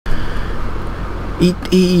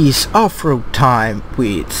It is off-road time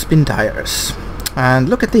with SpinTires, and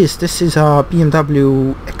look at this. This is a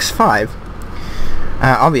BMW X5.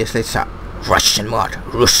 Obviously it's a Russian mod.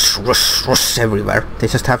 Russ everywhere. They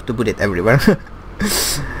just have to put it everywhere.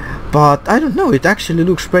 But I don't know, it actually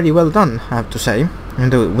looks pretty well done, I have to say.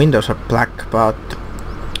 And the windows are black, but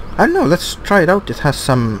I don't know, let's try it out. It has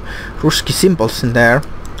some Ruski symbols in there,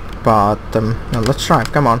 but no, let's try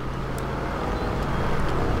it, come on.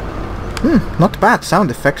 Not bad,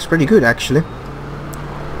 sound effects, pretty good actually.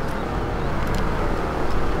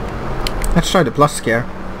 Let's try the plus gear.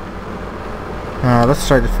 Let's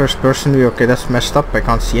try the first person view. Okay, that's messed up, I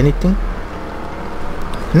can't see anything.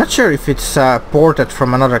 I'm not sure if it's ported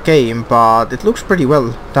from another game, but it looks pretty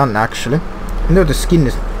well done actually. I know the skin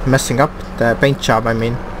is messing up, the paint job I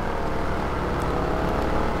mean.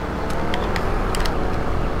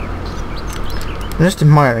 I'm just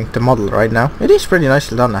admiring the model right now. It is pretty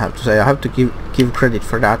nicely done, I have to say. I have to give credit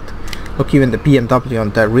for that. Look, even the BMW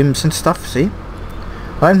on the rims and stuff, see?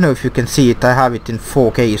 I don't know if you can see it, I have it in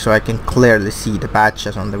 4K so I can clearly see the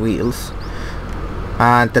badges on the wheels.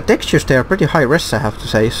 And the textures, they are pretty high res, I have to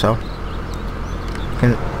say, so you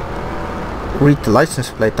can read the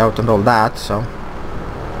license plate out and all that, so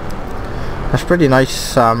that's pretty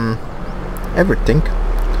nice, everything.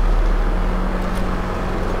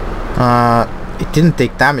 It didn't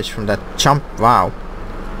take damage from that jump, wow.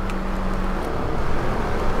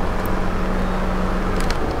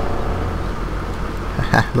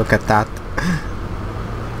 Look at that.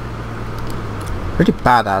 Pretty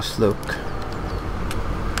badass look.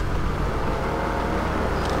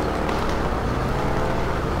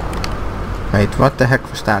 Wait, what the heck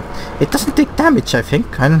was that? It doesn't take damage, I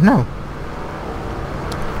think. I don't know.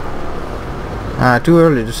 Too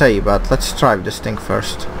early to say, but let's try this thing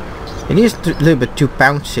first. It is a little bit too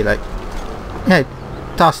bouncy, like... Yeah, it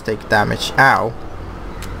does take damage. Ow.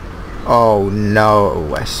 Oh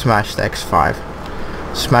no, I smashed the X5.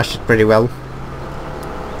 Smashed it pretty well.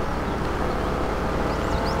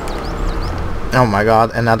 Oh my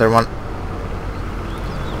god, another one.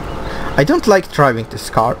 I don't like driving this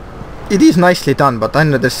car. It is nicely done, but I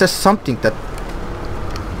know there's just something that...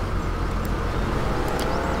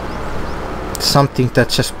 Something that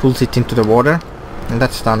just pulls it into the water. And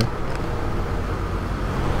that's done.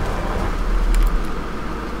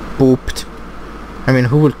 Booped. I mean,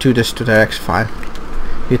 who would do this to their X5?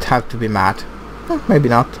 You'd have to be mad. Well, maybe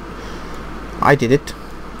not. I did it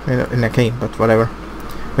in a game, but whatever.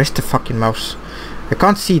 Where's the fucking mouse? I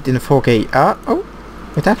can't see it in 4K. Oh,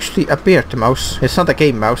 it actually appeared, the mouse. It's not a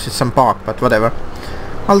game mouse, it's some bug, but whatever.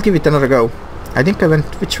 I'll give it another go. I think I went...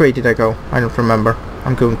 Which way did I go? I don't remember.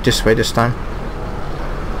 I'm going this way this time.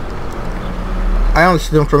 I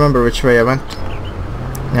honestly don't remember which way I went.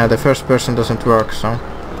 Yeah, the first person doesn't work, so...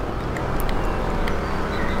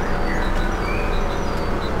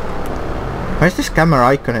 Why is this camera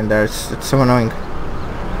icon in there? It's so annoying.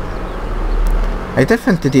 I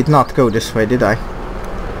definitely did not go this way, did I?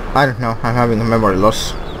 I don't know, I'm having a memory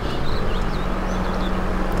loss.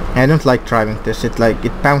 I don't like driving this, it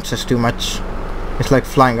bounces too much. It's like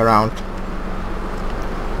flying around.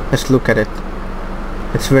 Let's look at it.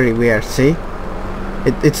 It's very weird, see?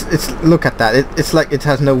 It's look at that, it's like it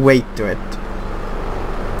has no weight to it.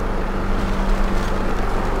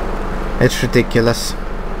 It's ridiculous.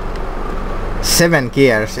 7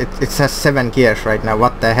 gears, it has 7 gears right now,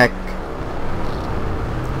 what the heck?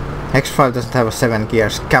 X5 doesn't have a 7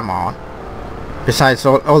 gears, come on. Besides,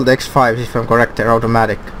 all the X5s, if I'm correct, are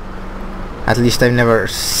automatic. At least I've never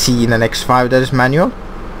seen an X5 that is manual.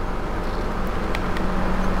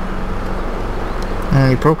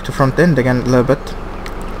 And he broke the front end again a little bit.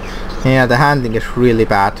 Yeah, the handling is really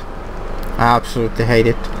bad. I absolutely hate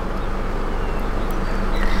it.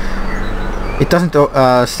 It doesn't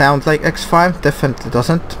sound like X5, definitely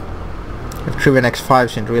doesn't. I've driven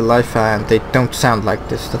X5s in real life and they don't sound like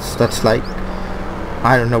this. That's like...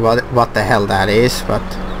 I don't know what the hell that is, but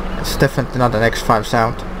it's definitely not an X5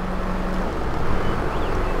 sound.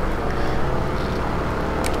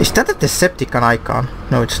 Is that a Decepticon icon?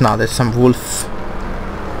 No, it's not, it's some wolf.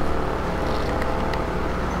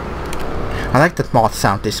 I like that mod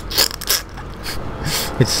sound, this...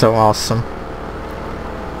 It's so awesome.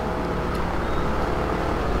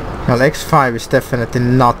 Well, X5 is definitely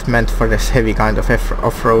not meant for this heavy kind of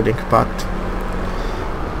off-roading, but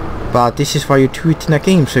this is why you do it in a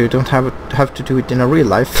game, so you don't have to do it in a real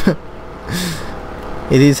life.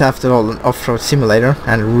 It is, after all, an off-road simulator,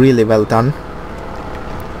 and really well done.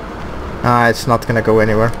 It's not gonna go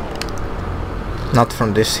anywhere. Not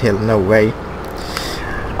from this hill, no way.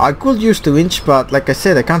 I could use the winch, but like I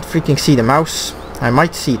said, I can't freaking see the mouse. I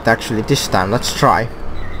might see it actually this time. Let's try.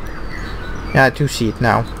 Yeah, I do see it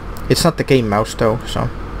now. It's not the game mouse though, so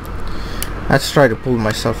let's try to pull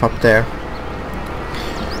myself up there.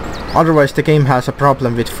 Otherwise the game has a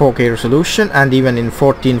problem with 4K resolution, and even in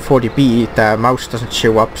 1440p the mouse doesn't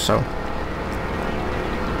show up, so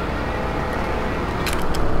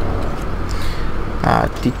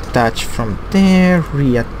detach from there,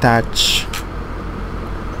 reattach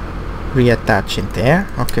in there.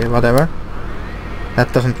 Okay, whatever.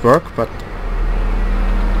 That doesn't work, but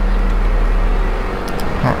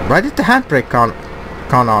oh, why did the handbrake gone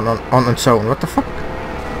on its own? What the fuck?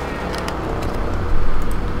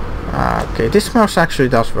 Okay, this mouse actually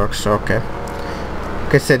does work, so okay.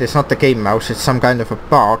 Like I said, it's not the game mouse, it's some kind of a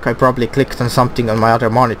bug. I probably clicked on something on my other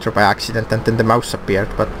monitor by accident and then the mouse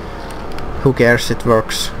appeared, but who cares, it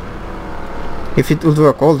works. If it would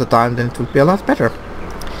work all the time, then it would be a lot better.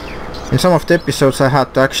 In some of the episodes I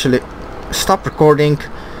had to actually stop recording,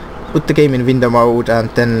 put the game in window mode, and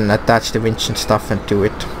then attach the winch and stuff and do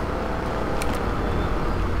it.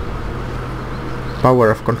 Power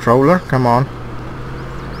of controller, come on.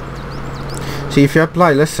 See, if you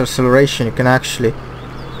apply less acceleration you can actually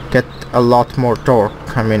get a lot more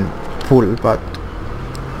torque, I mean pull, but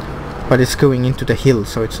it's going into the hill,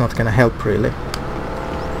 so it's not gonna help really.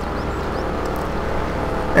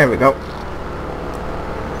 There we go.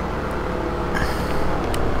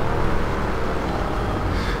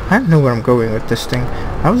 I don't know where I'm going with this thing.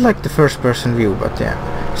 I would like the first person view, but yeah.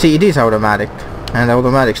 See, it is automatic, and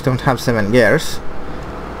automatics don't have 7 gears.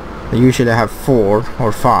 They usually have 4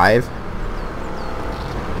 or 5.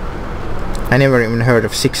 I never even heard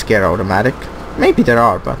of 6-gear automatic. Maybe there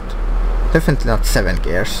are, but definitely not 7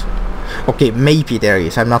 gears. Okay, maybe there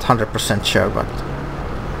is, I'm not 100% sure, but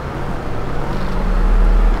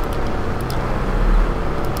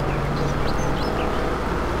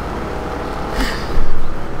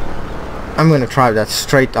I'm gonna try that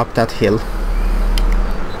straight up that hill.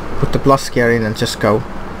 Put the plus gear in and just go.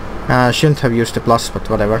 Shouldn't have used the plus, but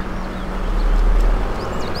whatever.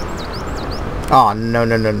 Oh,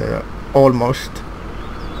 no. Almost.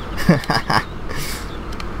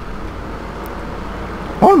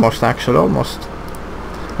 Almost, actually, almost.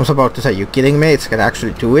 I was about to say, you kidding me? It's gonna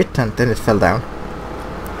actually do it, and then it fell down.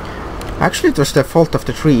 Actually, it was the fault of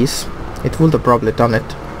the trees. It would have probably done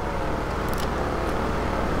it.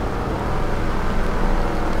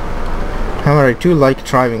 However, I do like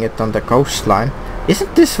driving it on the coastline.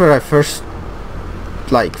 Isn't this where I first,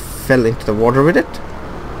 like, fell into the water with it?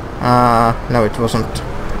 No, it wasn't.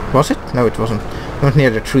 Was it? No, it wasn't. Not near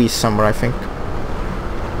the trees somewhere, I think.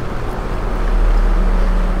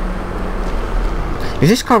 If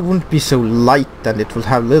this car wouldn't be so light and it would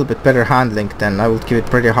have a little bit better handling, then I would give it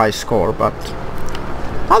pretty high score, but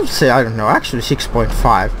I'll say, I don't know, actually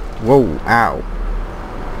 6.5. Whoa, ow.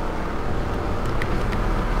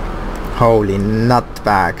 Holy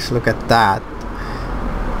nutbags, look at that.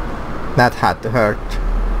 That had to hurt.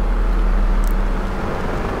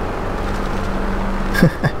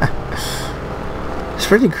 It's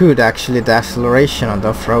pretty good actually, the acceleration on the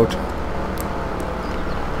off-road.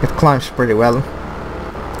 It climbs pretty well.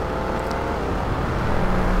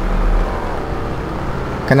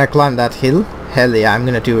 Can I climb that hill? Hell yeah, I'm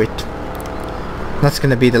gonna do it. That's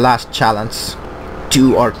gonna be the last challenge.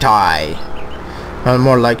 Do or die. Well,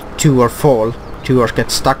 more like do or fall. Do or get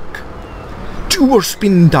stuck. Do or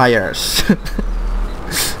spin tires.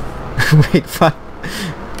 Wait, what?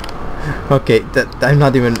 Okay, I'm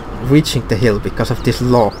not even reaching the hill because of these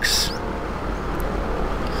logs.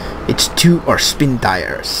 It's do or spin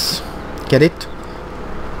tires. Get it?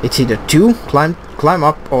 It's either do, climb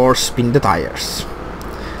up, or spin the tires.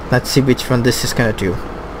 Let's see which one this is gonna do.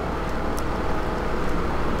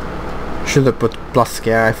 Should have put plus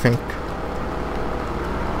gear, I think.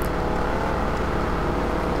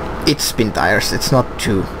 It's spin tires, it's not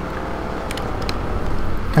two.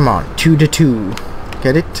 Come on, 2 to 2.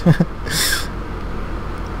 Get it?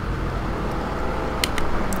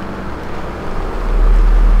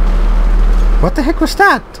 What the heck was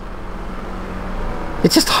that?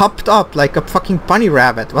 It just hopped up like a fucking bunny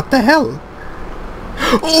rabbit. What the hell?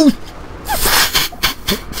 Oh!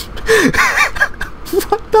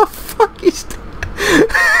 What the fuck is that?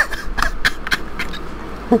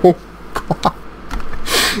 Oh god. What?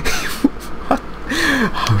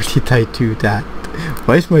 How did I do that?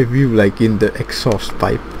 Why is my view like in the exhaust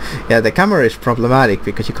pipe? Yeah, the camera is problematic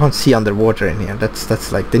because you can't see underwater in here.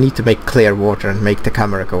 That's like, they need to make clear water and make the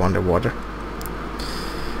camera go underwater.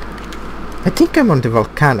 I think I'm on the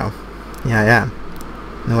volcano. Yeah, I am.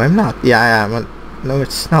 No, I'm not. Yeah, I am. No,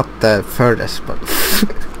 it's not the furthest, but...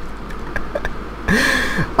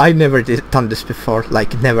 I never done this before,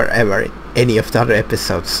 like never ever in any of the other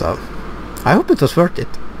episodes, so I hope it was worth it.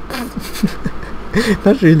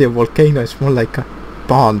 Not really a volcano, it's more like a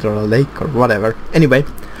pond or a lake or whatever. Anyway,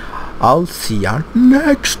 I'll see ya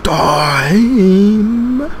next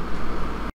time.